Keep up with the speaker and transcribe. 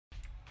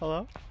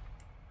Hello?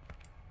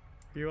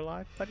 Are you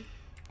alive, buddy?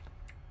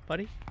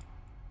 Buddy?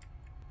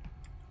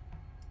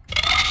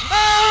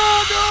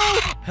 Oh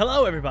no!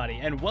 Hello everybody,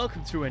 and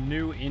welcome to a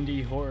new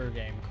indie horror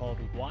game called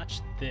Watch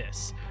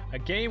This. A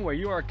game where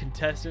you are a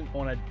contestant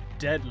on a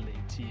deadly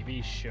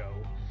TV show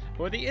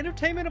for the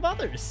entertainment of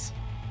others.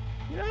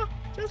 You know,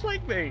 just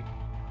like me.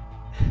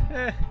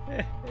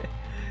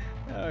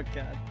 Oh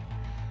god.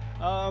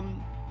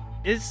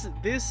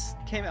 This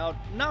came out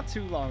not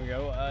too long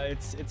ago.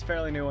 It's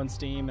fairly new on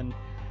Steam, and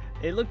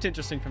it looked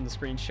interesting from the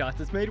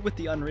screenshots. It's made with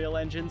the Unreal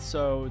Engine,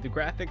 so the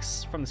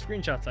graphics from the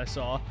screenshots I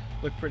saw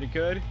look pretty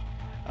good.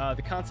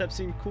 The concept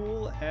seemed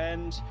cool,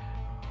 and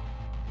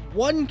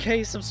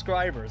 1K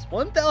subscribers,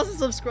 1,000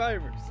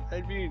 subscribers.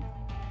 I mean,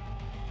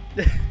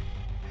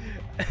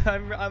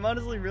 I'm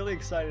honestly really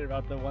excited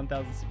about the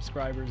 1,000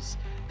 subscribers.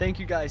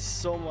 Thank you guys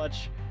so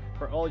much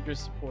for all your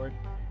support,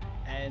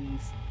 and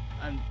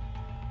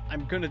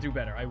I'm gonna do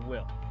better. I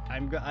will.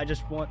 I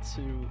just want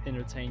to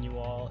entertain you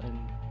all and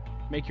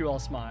make you all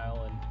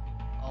smile and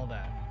all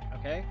that.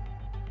 Okay?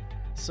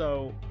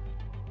 So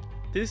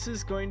this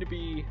is going to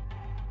be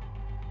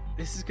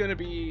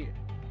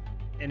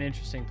an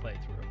interesting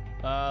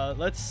playthrough.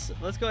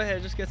 Let's go ahead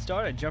and just get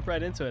started. Jump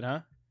right into it,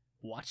 huh?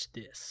 Watch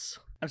this.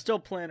 I'm still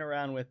playing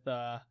around with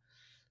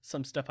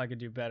some stuff I could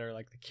do better,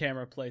 like the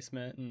camera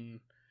placement,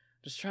 and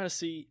just trying to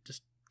see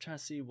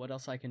what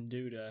else I can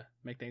do to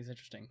make things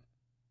interesting.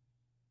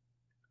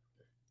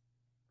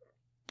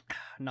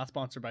 Not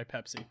sponsored by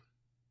Pepsi.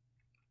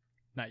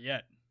 Not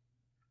yet.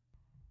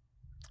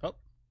 Oh,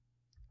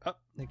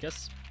 I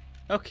guess.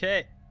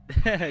 Okay,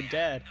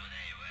 Dad.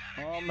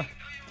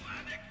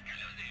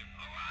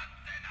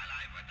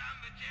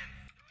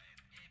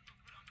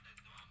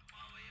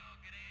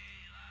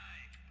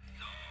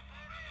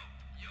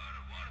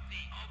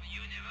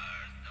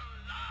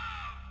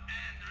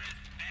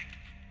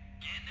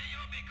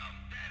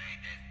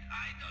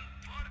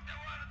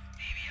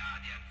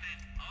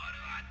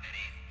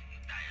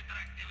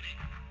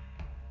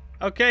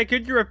 Okay,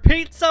 could you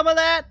repeat some of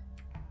that?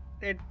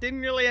 I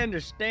didn't really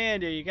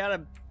understand you. You got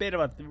a bit of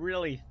a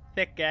really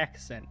thick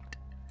accent.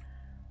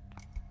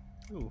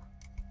 Ooh.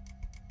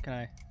 Can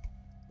I...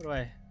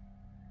 What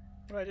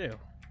do I do?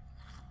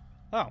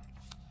 Oh.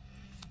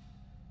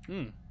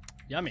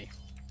 Yummy.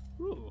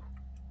 Ooh.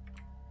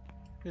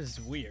 This is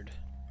weird.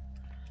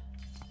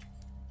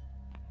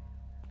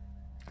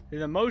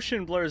 The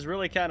motion blur is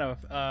really kind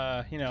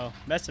of, you know,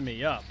 messing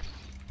me up.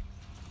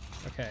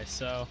 Okay,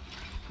 so...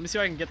 Let me see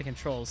if I can get the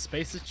controls.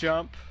 Space is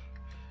jump.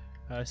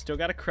 Still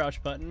got a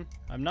crouch button.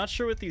 I'm not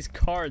sure what these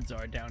cards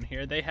are down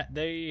here.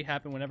 They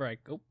happen whenever I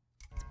go.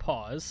 It's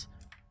pause.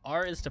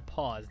 R is to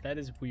pause. That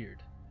is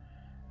weird.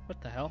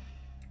 What the hell?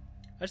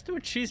 I just threw a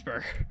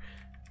cheeseburger.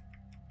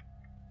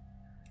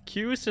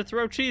 Q is to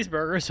throw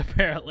cheeseburgers,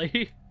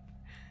 apparently.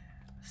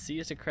 C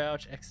is to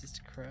crouch. X is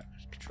to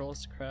crouch. Control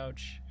is to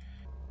crouch.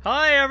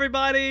 Hi,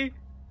 everybody.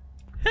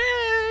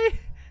 Hey,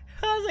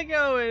 how's it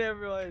going,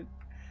 everyone?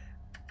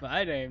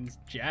 My name's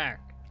Jack.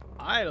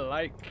 I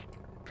like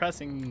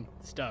pressing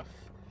stuff.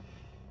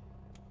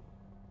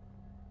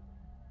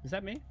 Is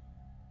that me?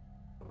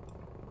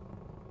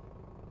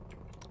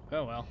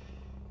 Oh well.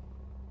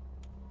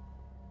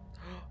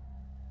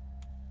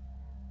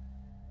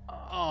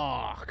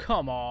 Oh,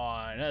 come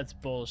on. That's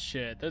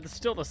bullshit. They're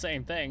still the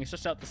same thing. It's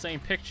just not the same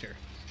picture.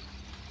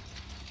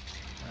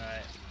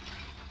 Alright.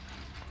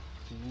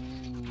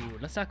 Ooh,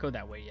 let's not go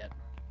that way yet.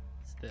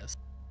 What's this?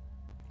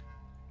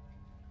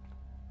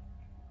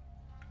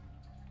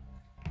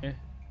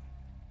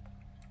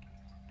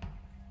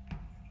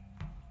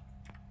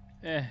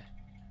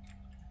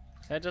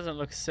 That doesn't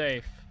look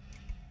safe.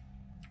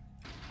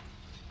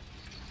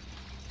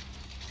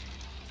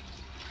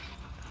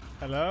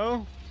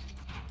 Hello?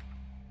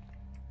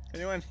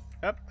 Anyone?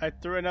 Yep, I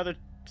threw another...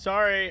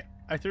 Sorry,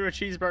 I threw a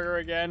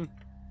cheeseburger again.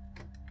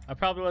 I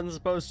probably wasn't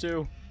supposed to.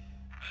 Remember,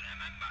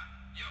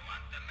 you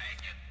want to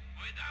make it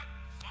without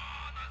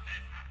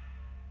bonuses.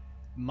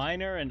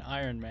 Miner and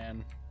Iron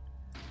Man.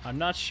 I'm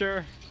not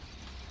sure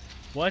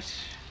what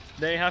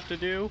they have to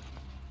do,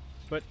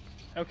 but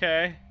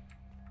okay.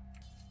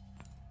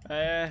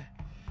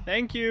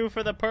 Thank you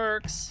for the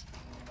perks.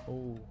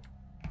 Oh.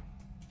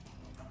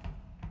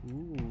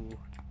 Ooh.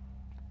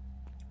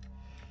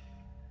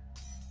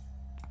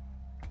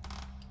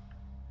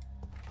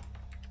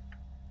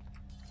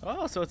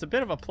 Oh, so it's a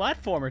bit of a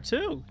platformer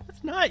too.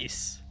 That's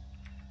nice.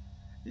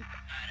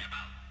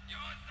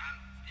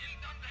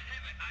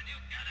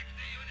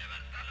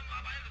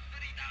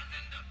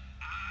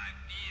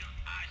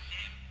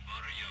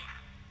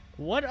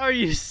 What are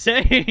you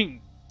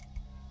saying?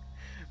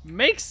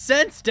 Makes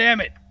sense,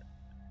 damn it.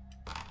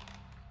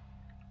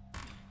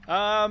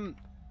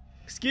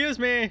 Excuse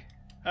me.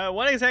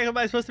 What exactly am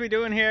I supposed to be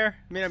doing here?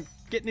 I mean, I'm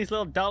getting these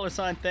little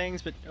 $sign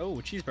things, but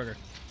oh, cheeseburger.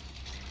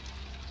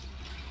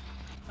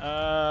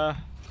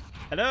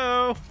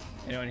 Hello?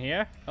 Anyone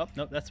here? Oh,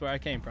 nope, that's where I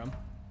came from.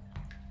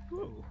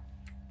 Ooh.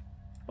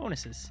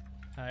 Bonuses.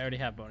 I already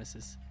have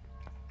bonuses.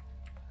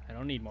 I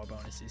don't need more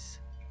bonuses.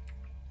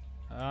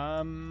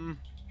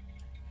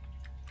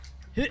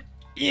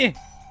 Yeah.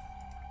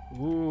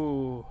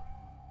 Ooh.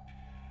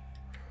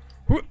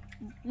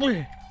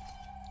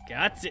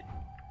 Got it.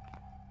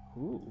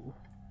 Ooh.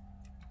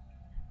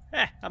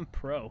 Eh, I'm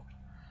pro.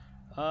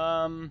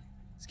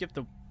 Skip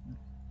the...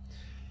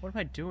 What am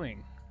I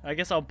doing? I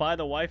guess I'll buy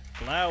the wife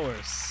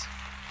flowers.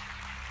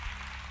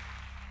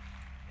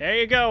 There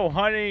you go,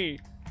 honey.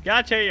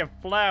 Gotcha, your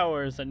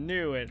flowers. I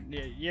knew it.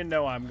 You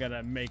know I'm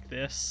gonna make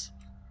this.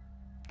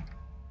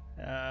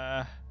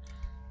 Apparently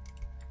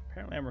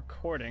I'm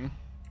recording.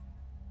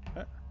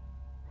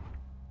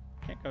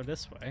 Can't go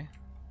this way.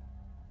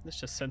 This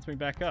just sends me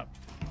back up.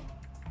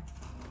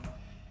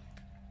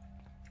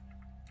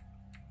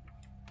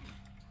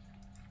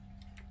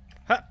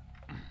 Ha!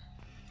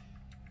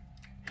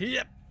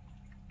 Yep.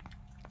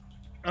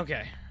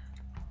 Okay.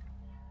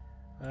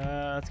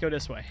 Let's go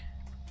this way.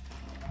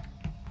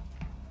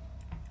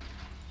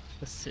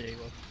 Let's see.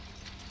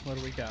 What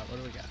do we got? What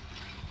do we got?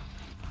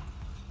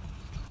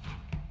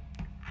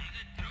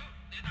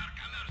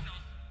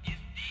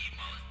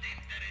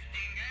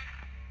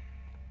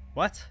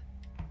 What?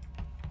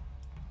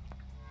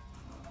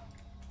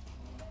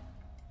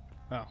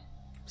 Oh,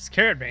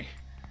 scared me.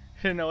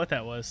 Didn't know what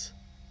that was.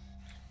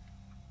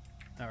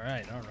 All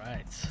right, all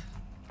right.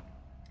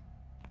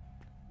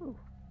 Ooh.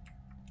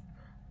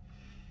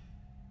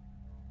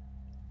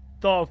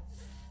 The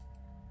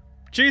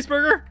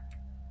cheeseburger?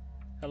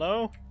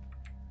 Hello?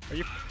 Are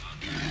you?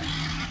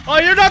 Oh,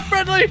 you're not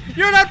friendly!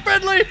 You're not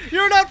friendly!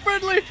 You're not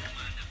friendly!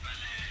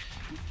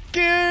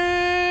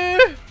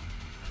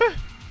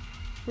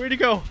 Where'd he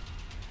go?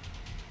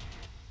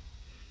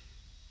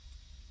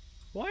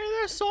 Why are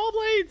there saw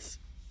blades?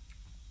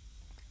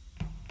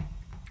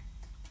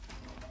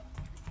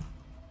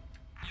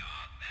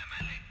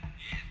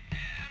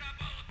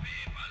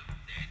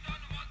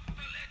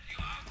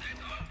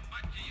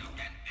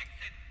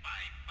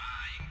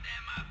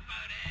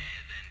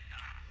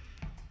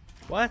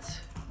 What?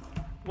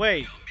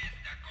 Wait.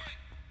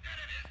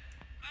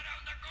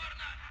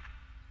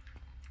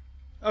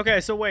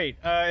 Okay, so wait.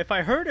 If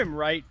I heard him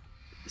right,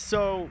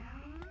 so...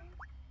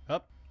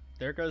 Oh,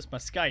 there goes my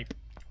Skype.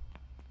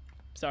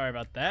 Sorry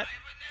about that.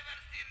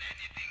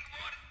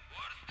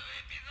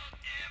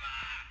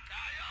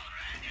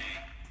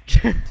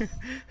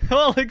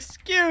 Well,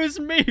 excuse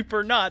me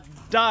for not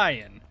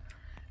dying.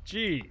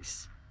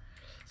 Jeez.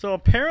 So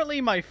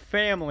apparently my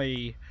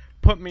family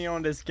put me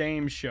on this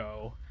game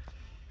show.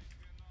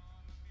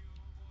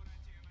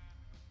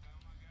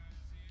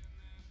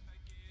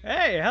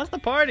 Hey, how's the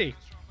party?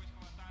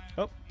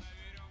 Oh.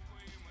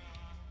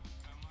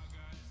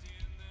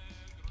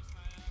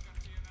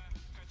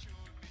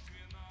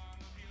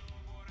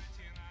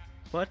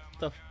 What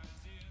the f—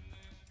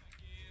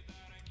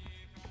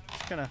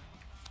 Just gonna...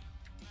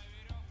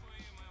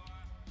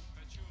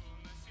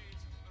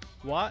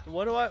 What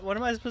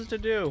am I supposed to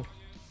do?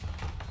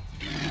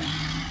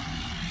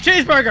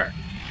 Cheeseburger!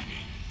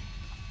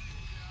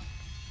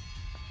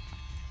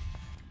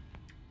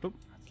 Oop,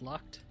 that's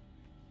locked.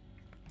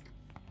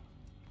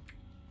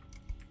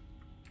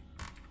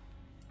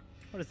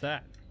 What is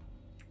that?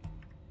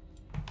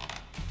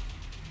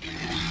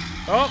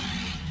 Oh!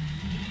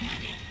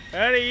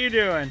 What are you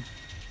doing?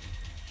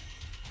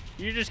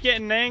 You just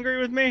getting angry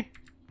with me?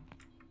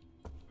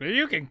 Well,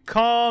 you can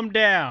calm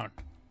down.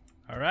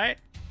 Alright?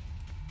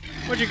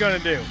 What you gonna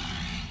do?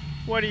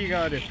 What are you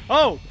gonna do?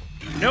 Oh!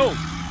 No!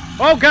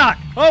 Oh god!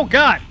 Oh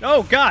god!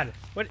 Oh god!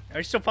 What? Are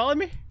you still following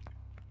me?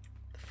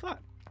 The fuck?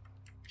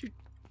 Did you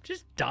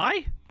just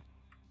die?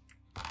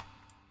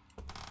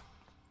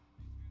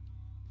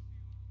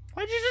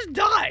 Why'd you just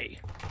die?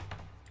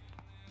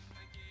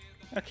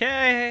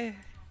 Okay.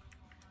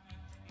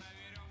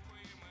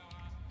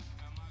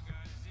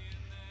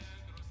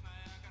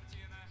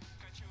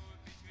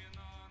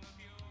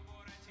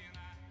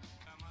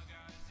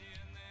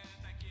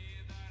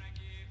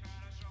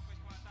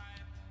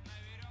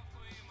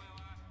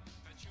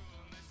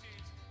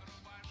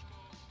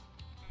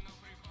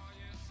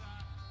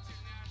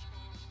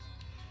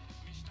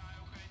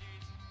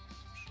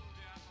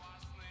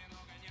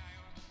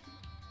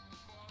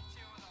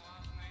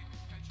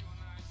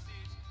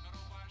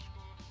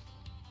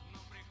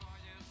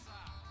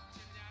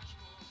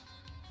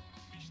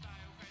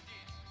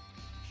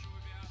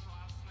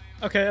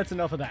 Okay, that's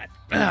enough of that.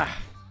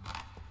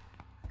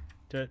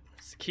 Does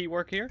the key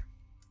work here?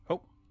 Oh.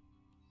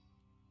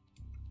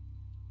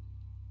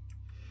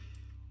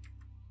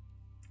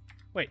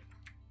 Wait.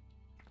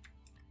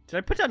 Did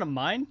I put down a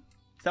mine?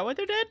 Is that what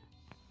they did?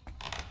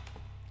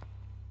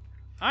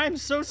 I'm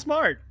so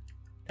smart.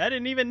 I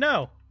didn't even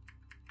know.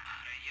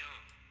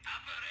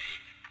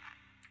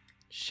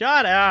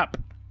 Shut up.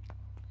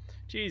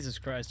 Jesus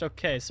Christ.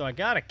 Okay, so I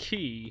got a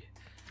key.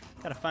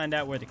 Gotta find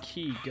out where the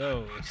key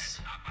goes.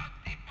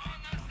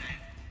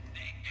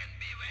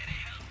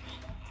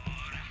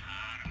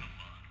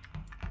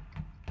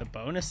 The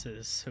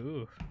bonuses.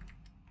 Ooh.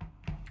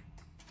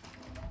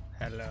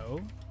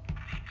 Hello.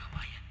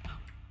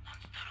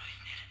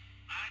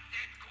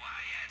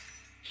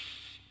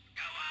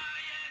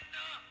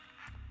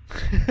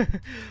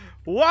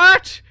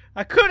 What?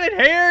 I couldn't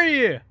hear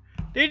you.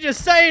 Did you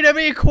say to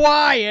be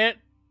quiet?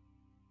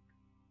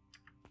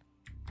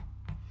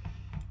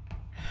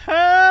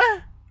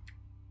 Huh?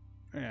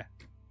 Yeah.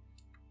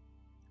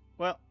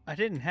 Well, I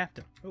didn't have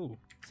to. Ooh,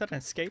 is that an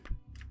escape?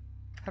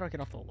 How do I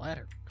get off the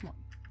ladder? Come on.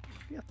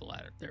 Get off the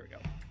ladder. There we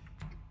go.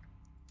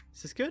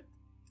 Is this good?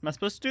 Am I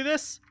supposed to do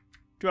this?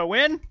 Do I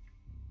win?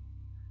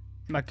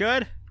 Am I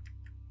good?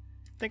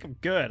 I think I'm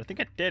good. I think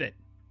I did it.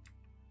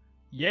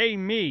 Yay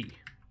me.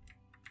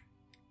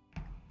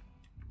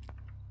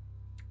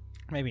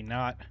 Maybe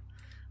not.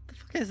 What the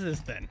fuck is this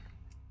then?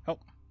 Oh.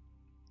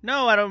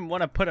 No, I don't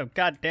want to put a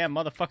goddamn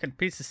motherfucking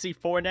piece of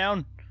C4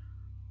 down.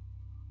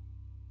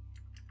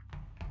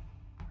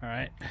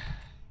 Alright.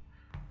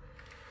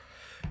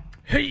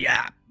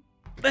 Yeah.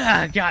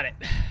 Got it.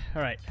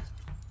 Alright.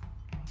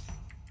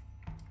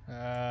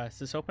 Does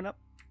this open up?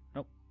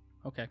 Nope.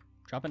 Okay.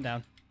 Dropping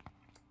down.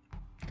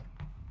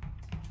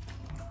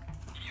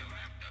 You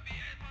have to be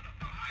able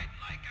to hide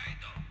like I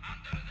do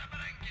under the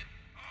blanket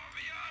of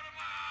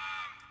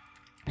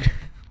your mom.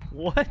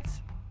 What?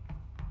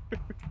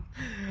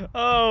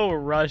 Oh,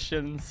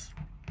 Russians.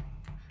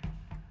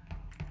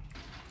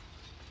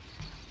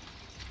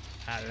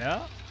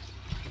 Hello?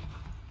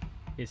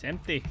 It's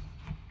empty.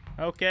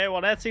 Okay,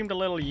 well that seemed a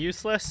little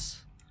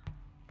useless.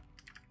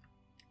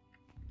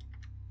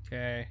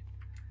 Okay.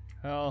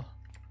 Well,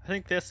 I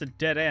think this is a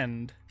dead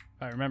end,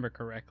 if I remember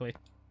correctly.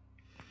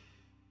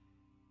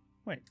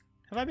 Wait,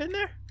 have I been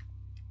there?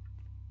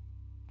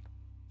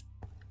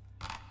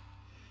 I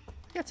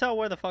can't tell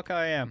where the fuck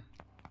I am.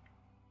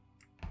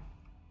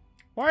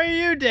 Why are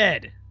you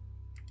dead?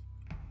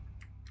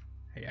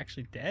 Are you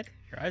actually dead?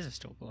 Your eyes are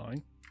still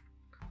glowing.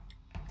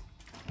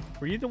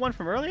 Were you the one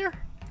from earlier?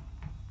 Don't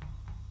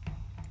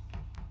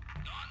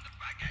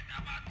forget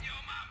about your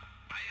mom.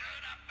 I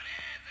heard a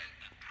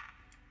present.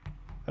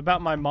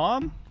 About my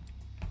mom?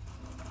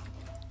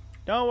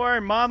 Don't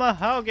worry, Mama.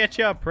 I'll get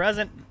you a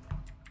present.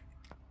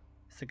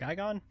 Is the guy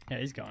gone? Yeah,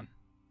 he's gone.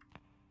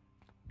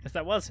 Guess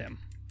that was him.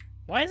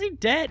 Why is he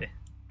dead?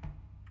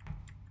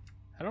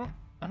 I don't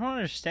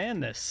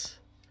understand this.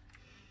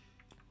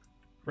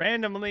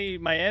 Randomly,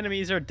 my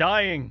enemies are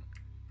dying.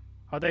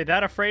 Are they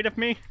that afraid of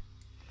me?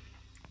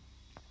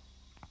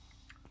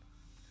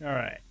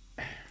 Alright.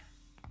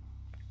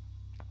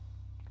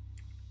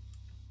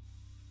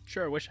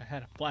 Sure wish I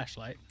had a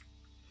flashlight.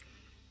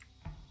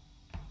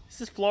 Is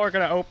this floor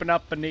gonna open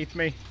up beneath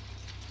me?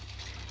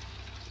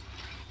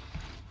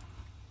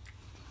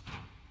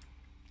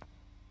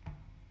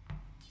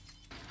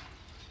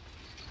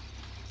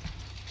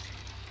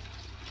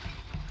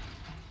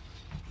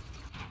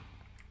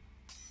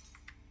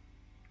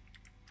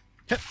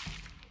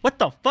 What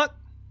the fuck?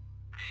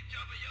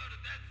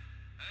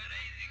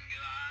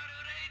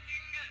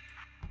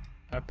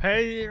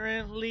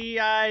 Apparently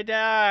I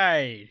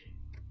died.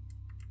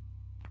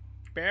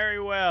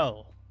 Very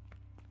well.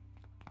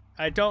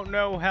 I don't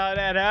know how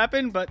that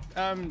happened, but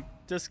I'm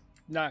just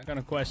not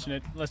gonna question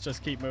it. Let's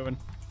just keep moving.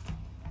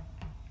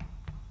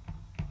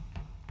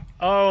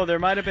 Oh, there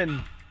might have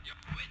been...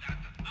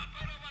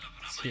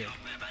 It's here.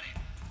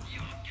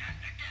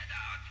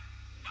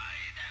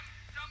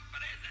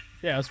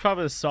 Yeah, it was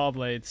probably the saw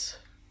blades.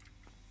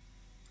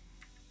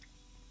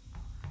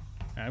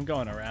 I'm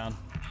going around.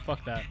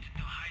 Fuck that.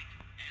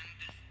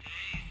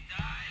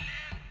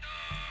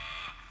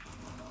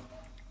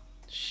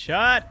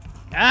 Shut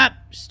up,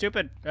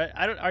 stupid.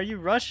 I don't. Are you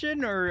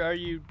Russian or are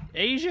you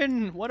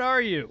Asian? What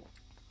are you?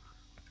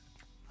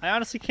 I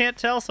honestly can't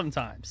tell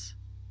sometimes.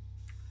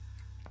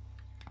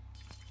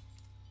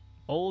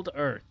 Old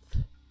Earth.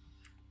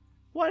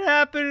 What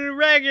happened to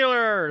regular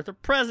Earth or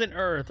present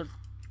Earth or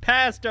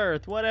past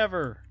Earth?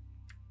 Whatever.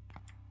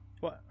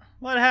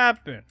 What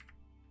happened?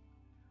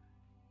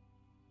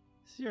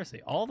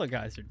 Seriously, all the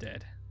guys are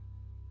dead.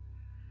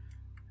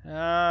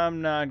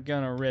 I'm not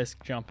gonna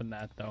risk jumping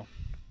that though.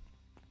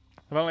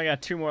 I've only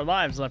got 2 more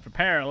lives left,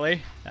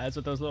 apparently. That's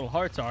what those little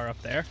hearts are up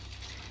there.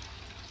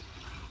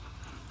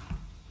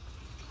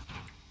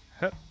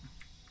 Hup.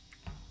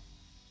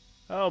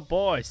 Oh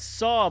boy,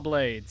 saw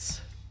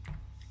blades.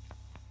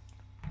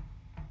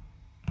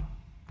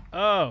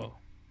 Oh.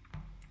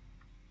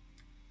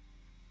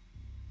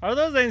 Are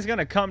those things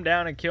gonna come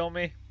down and kill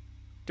me?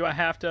 Do I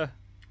have to?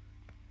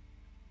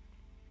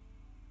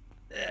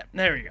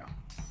 There we go.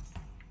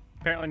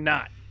 Apparently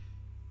not.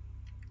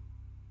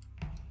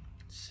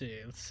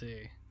 Let's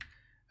see.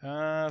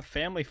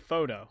 Family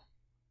photo.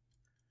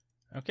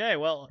 Okay,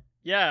 well,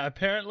 yeah,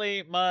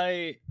 apparently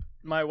my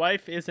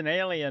wife is an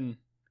alien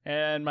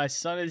and my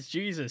son is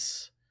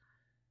Jesus.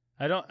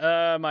 I don't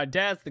my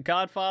dad's the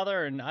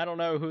Godfather and I don't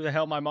know who the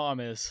hell my mom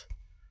is.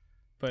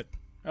 But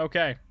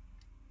okay.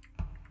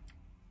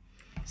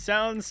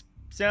 Sounds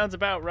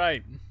about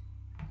right.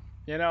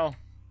 You know,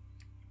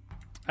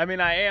 I mean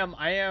I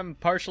am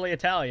partially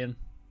Italian.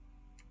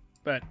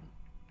 But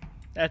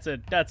that's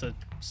a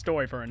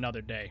story for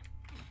another day.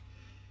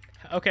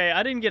 Okay,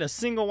 I didn't get a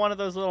single one of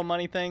those little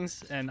money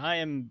things, and I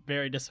am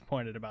very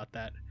disappointed about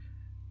that.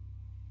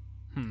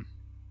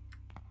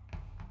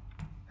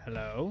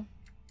 Hello?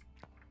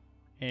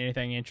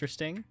 Anything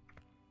interesting?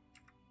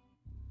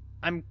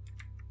 I'm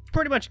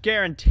pretty much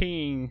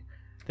guaranteeing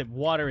that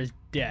water is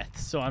death,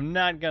 so I'm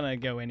not gonna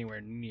go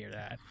anywhere near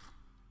that.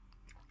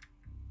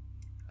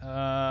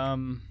 You're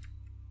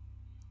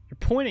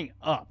pointing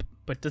up,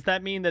 but does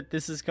that mean that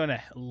this is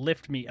gonna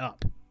lift me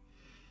up?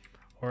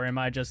 Or am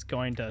I just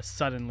going to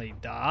suddenly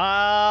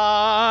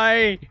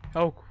die?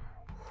 Oh.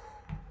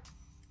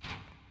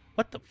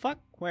 What the fuck?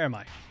 Where am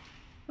I?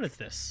 What is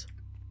this?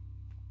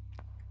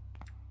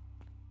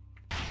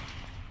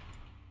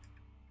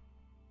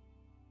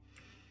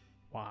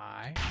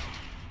 Why?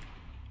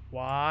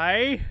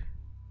 Why?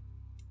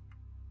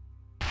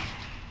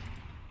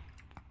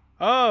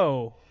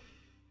 Oh.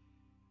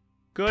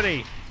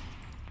 Goody.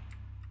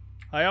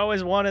 I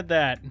always wanted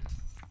that.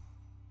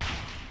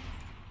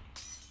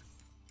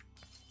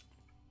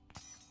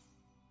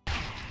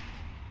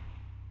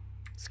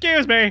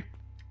 Excuse me.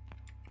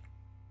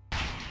 Is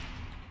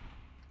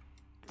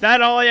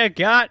that all you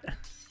got?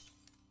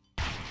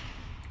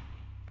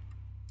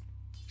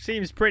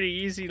 Seems pretty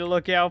easy to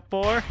look out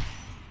for.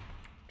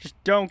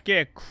 Just don't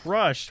get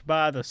crushed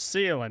by the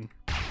ceiling.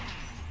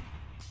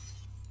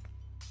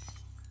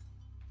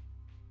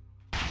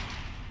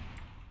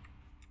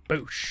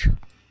 Boosh.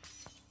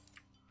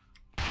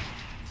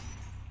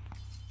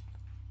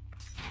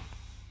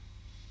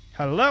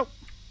 Hello?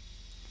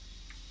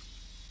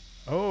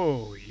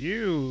 Oh,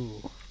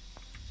 you.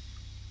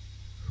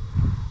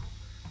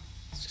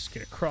 Let's just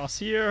get across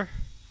here.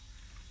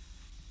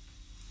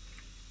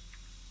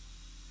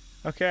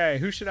 Okay,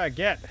 who should I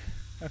get?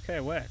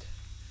 Okay, what?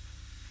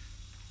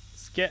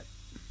 Let's get...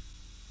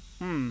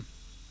 I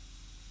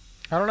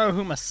don't know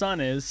who my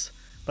son is,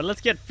 but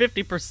let's get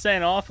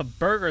 50% off of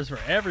burgers for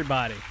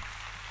everybody.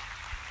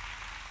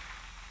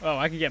 Oh,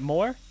 I can get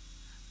more?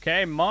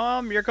 Okay,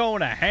 Mom, you're going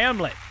to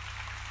Hamlet.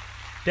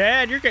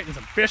 Dad, you're getting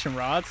some fishing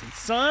rods. And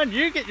son,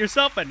 you get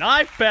yourself an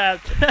iPad.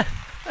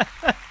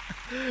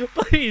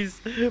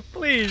 Please,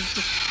 please.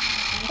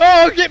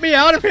 Oh, get me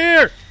out of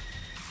here.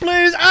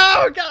 Please.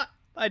 Oh, God.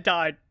 I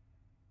died.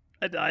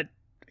 I died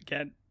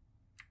again.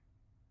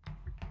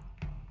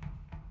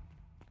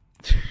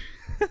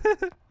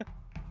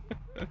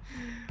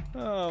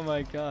 Oh,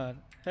 my God.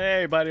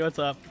 Hey, buddy, what's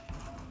up?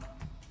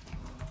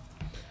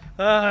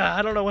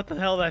 I don't know what the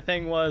hell that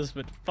thing was,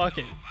 but fuck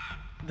it.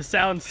 The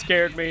sound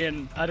scared me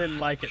and I didn't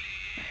like it.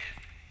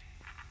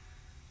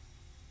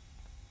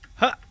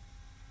 Huh!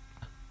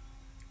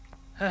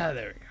 Ah,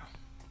 there we go.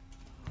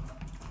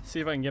 See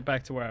if I can get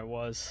back to where I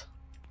was.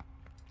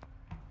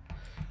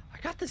 I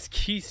got this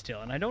key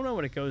still and I don't know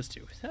what it goes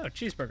to. Oh,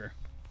 cheeseburger.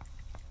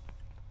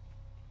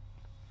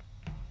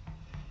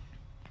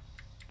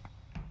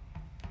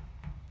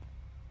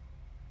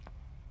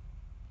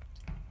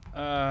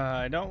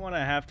 I don't want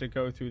to have to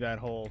go through that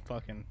whole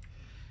fucking...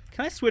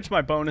 Can I switch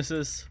my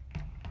bonuses?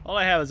 All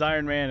I have is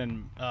Iron Man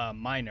and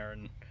Miner,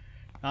 and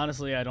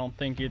honestly, I don't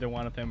think either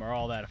one of them are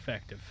all that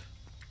effective.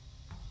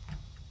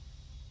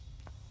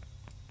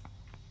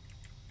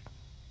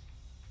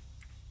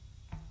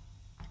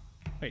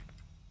 Wait.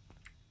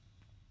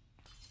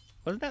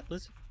 Wasn't that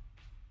lizard?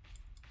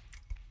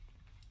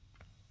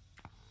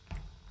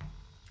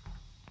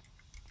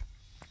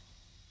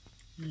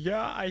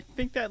 Yeah, I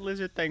think that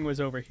lizard thing was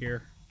over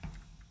here.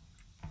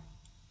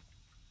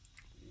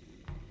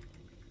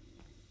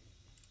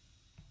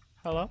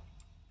 Hello?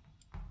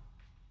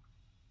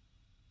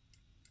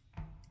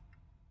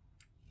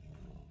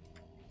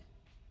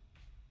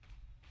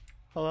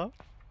 Hello?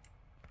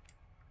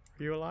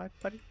 Are you alive,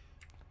 buddy?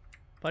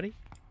 Buddy?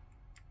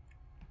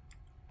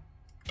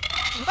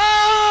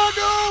 Oh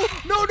no!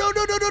 No no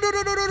no no no no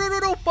no no no no no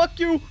no! Fuck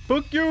you!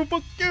 Fuck you!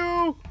 Fuck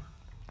you!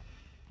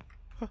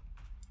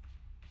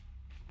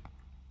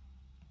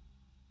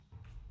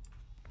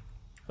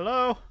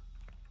 Hello?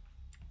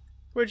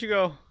 Where'd you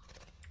go?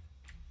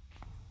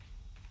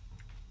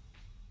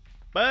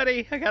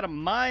 Buddy, I got a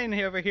mine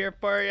over here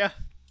for you.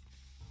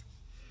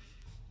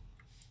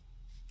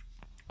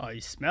 Oh,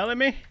 you smelling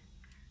me?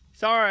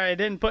 Sorry, I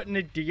didn't put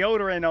any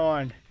deodorant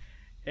on.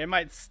 It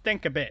might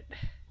stink a bit.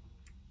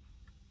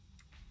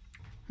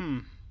 Oh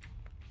man,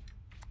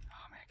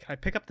 can I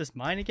pick up this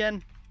mine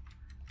again?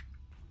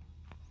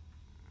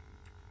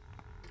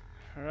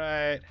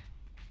 Alright.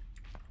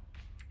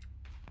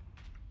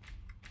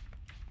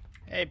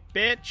 Hey,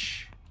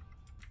 bitch.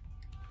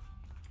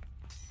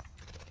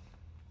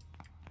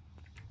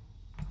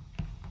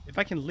 If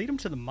I can lead him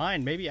to the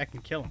mine, maybe I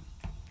can kill him.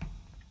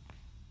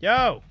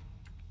 Yo!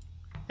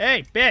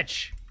 Hey,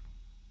 bitch!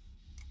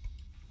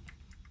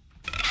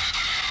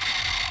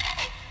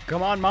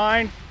 Come on,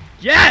 mine.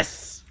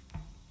 Yes!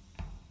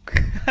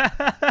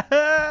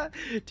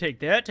 Take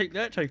that, take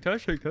that, take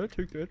that, take that,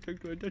 take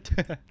that,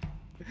 take that.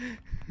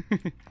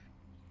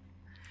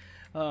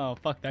 Oh,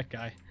 fuck that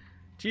guy.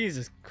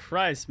 Jesus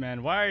Christ,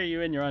 man. Why are you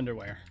in your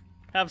underwear?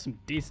 Have some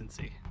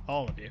decency,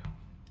 all of you.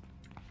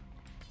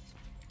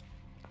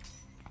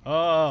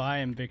 Oh, I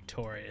am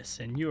victorious,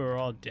 and you are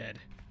all dead.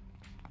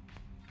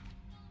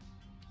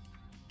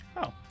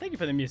 Oh, thank you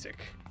for the music.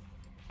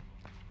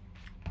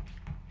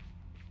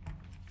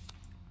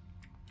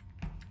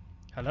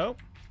 Hello?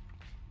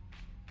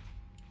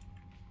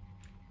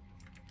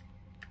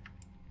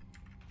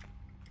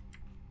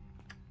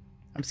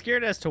 I'm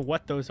scared as to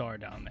what those are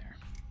down there.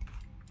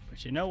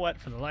 But you know what?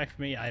 For the life of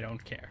me, I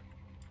don't care.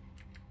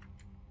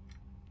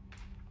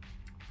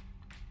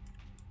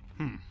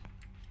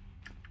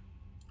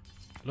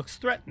 Looks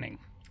threatening.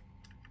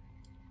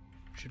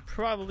 Should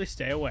probably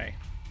stay away.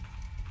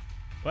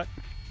 What?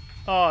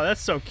 Oh,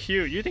 that's so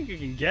cute. You think you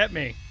can get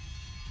me.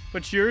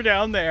 But you're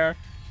down there,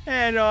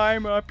 and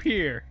I'm up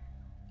here.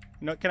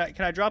 No, can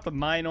I drop a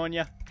mine on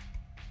you?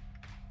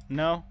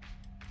 No?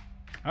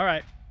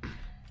 Alright.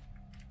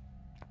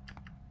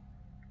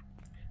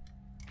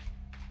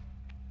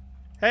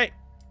 Hey,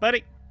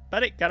 buddy,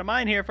 got a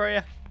mine here for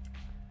you.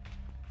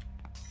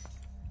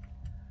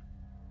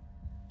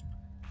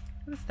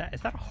 What is that?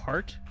 Is that a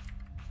heart?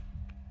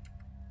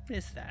 What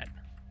is that?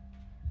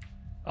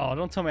 Oh,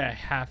 don't tell me I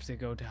have to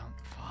go down.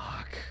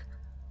 Fuck.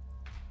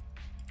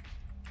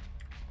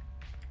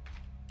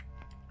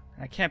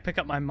 I can't pick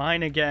up my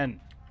mine again.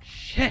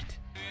 Shit.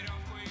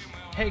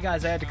 Hey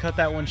guys, I had to cut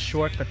that one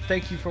short, but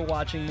thank you for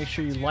watching. Make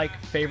sure you like,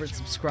 favorite,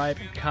 subscribe,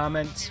 and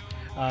comment.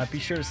 Be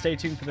sure to stay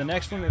tuned for the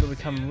next one. It'll be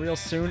coming real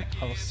soon.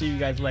 I will see you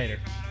guys later.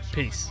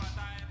 Peace.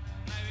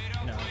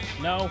 No,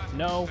 no,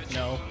 no,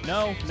 no,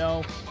 no,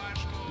 no.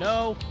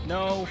 No,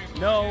 no,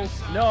 no,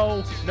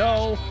 no,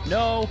 no,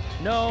 no,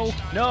 no,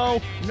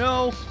 no,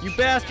 no, you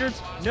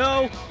bastards.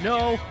 No,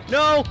 no,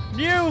 no,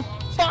 you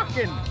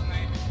fucking.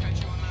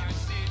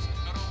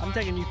 I'm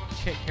taking you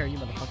care of you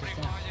motherfuckers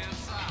now.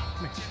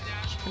 Come here.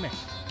 Come here.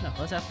 No,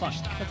 let's have fun.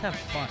 Let's have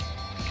fun.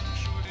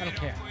 I don't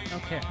care. I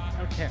don't care. I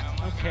don't care.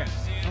 I don't care.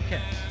 I don't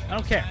care. I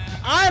don't care.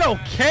 I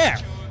don't care.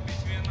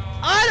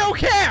 I don't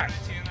care.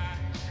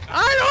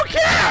 I don't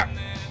care.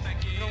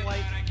 Little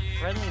white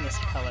friendliness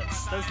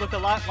pellets. Those look a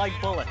lot like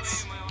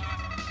bullets.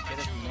 Get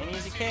as many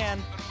as you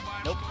can.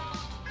 Nope.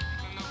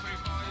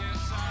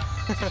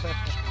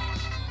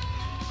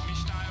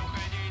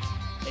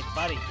 Hey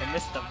buddy, I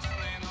missed them.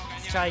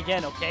 Let's try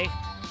again, okay?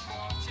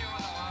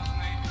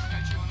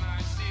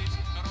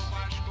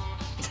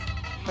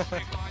 Are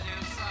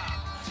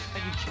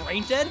you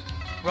brain dead?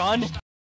 Run!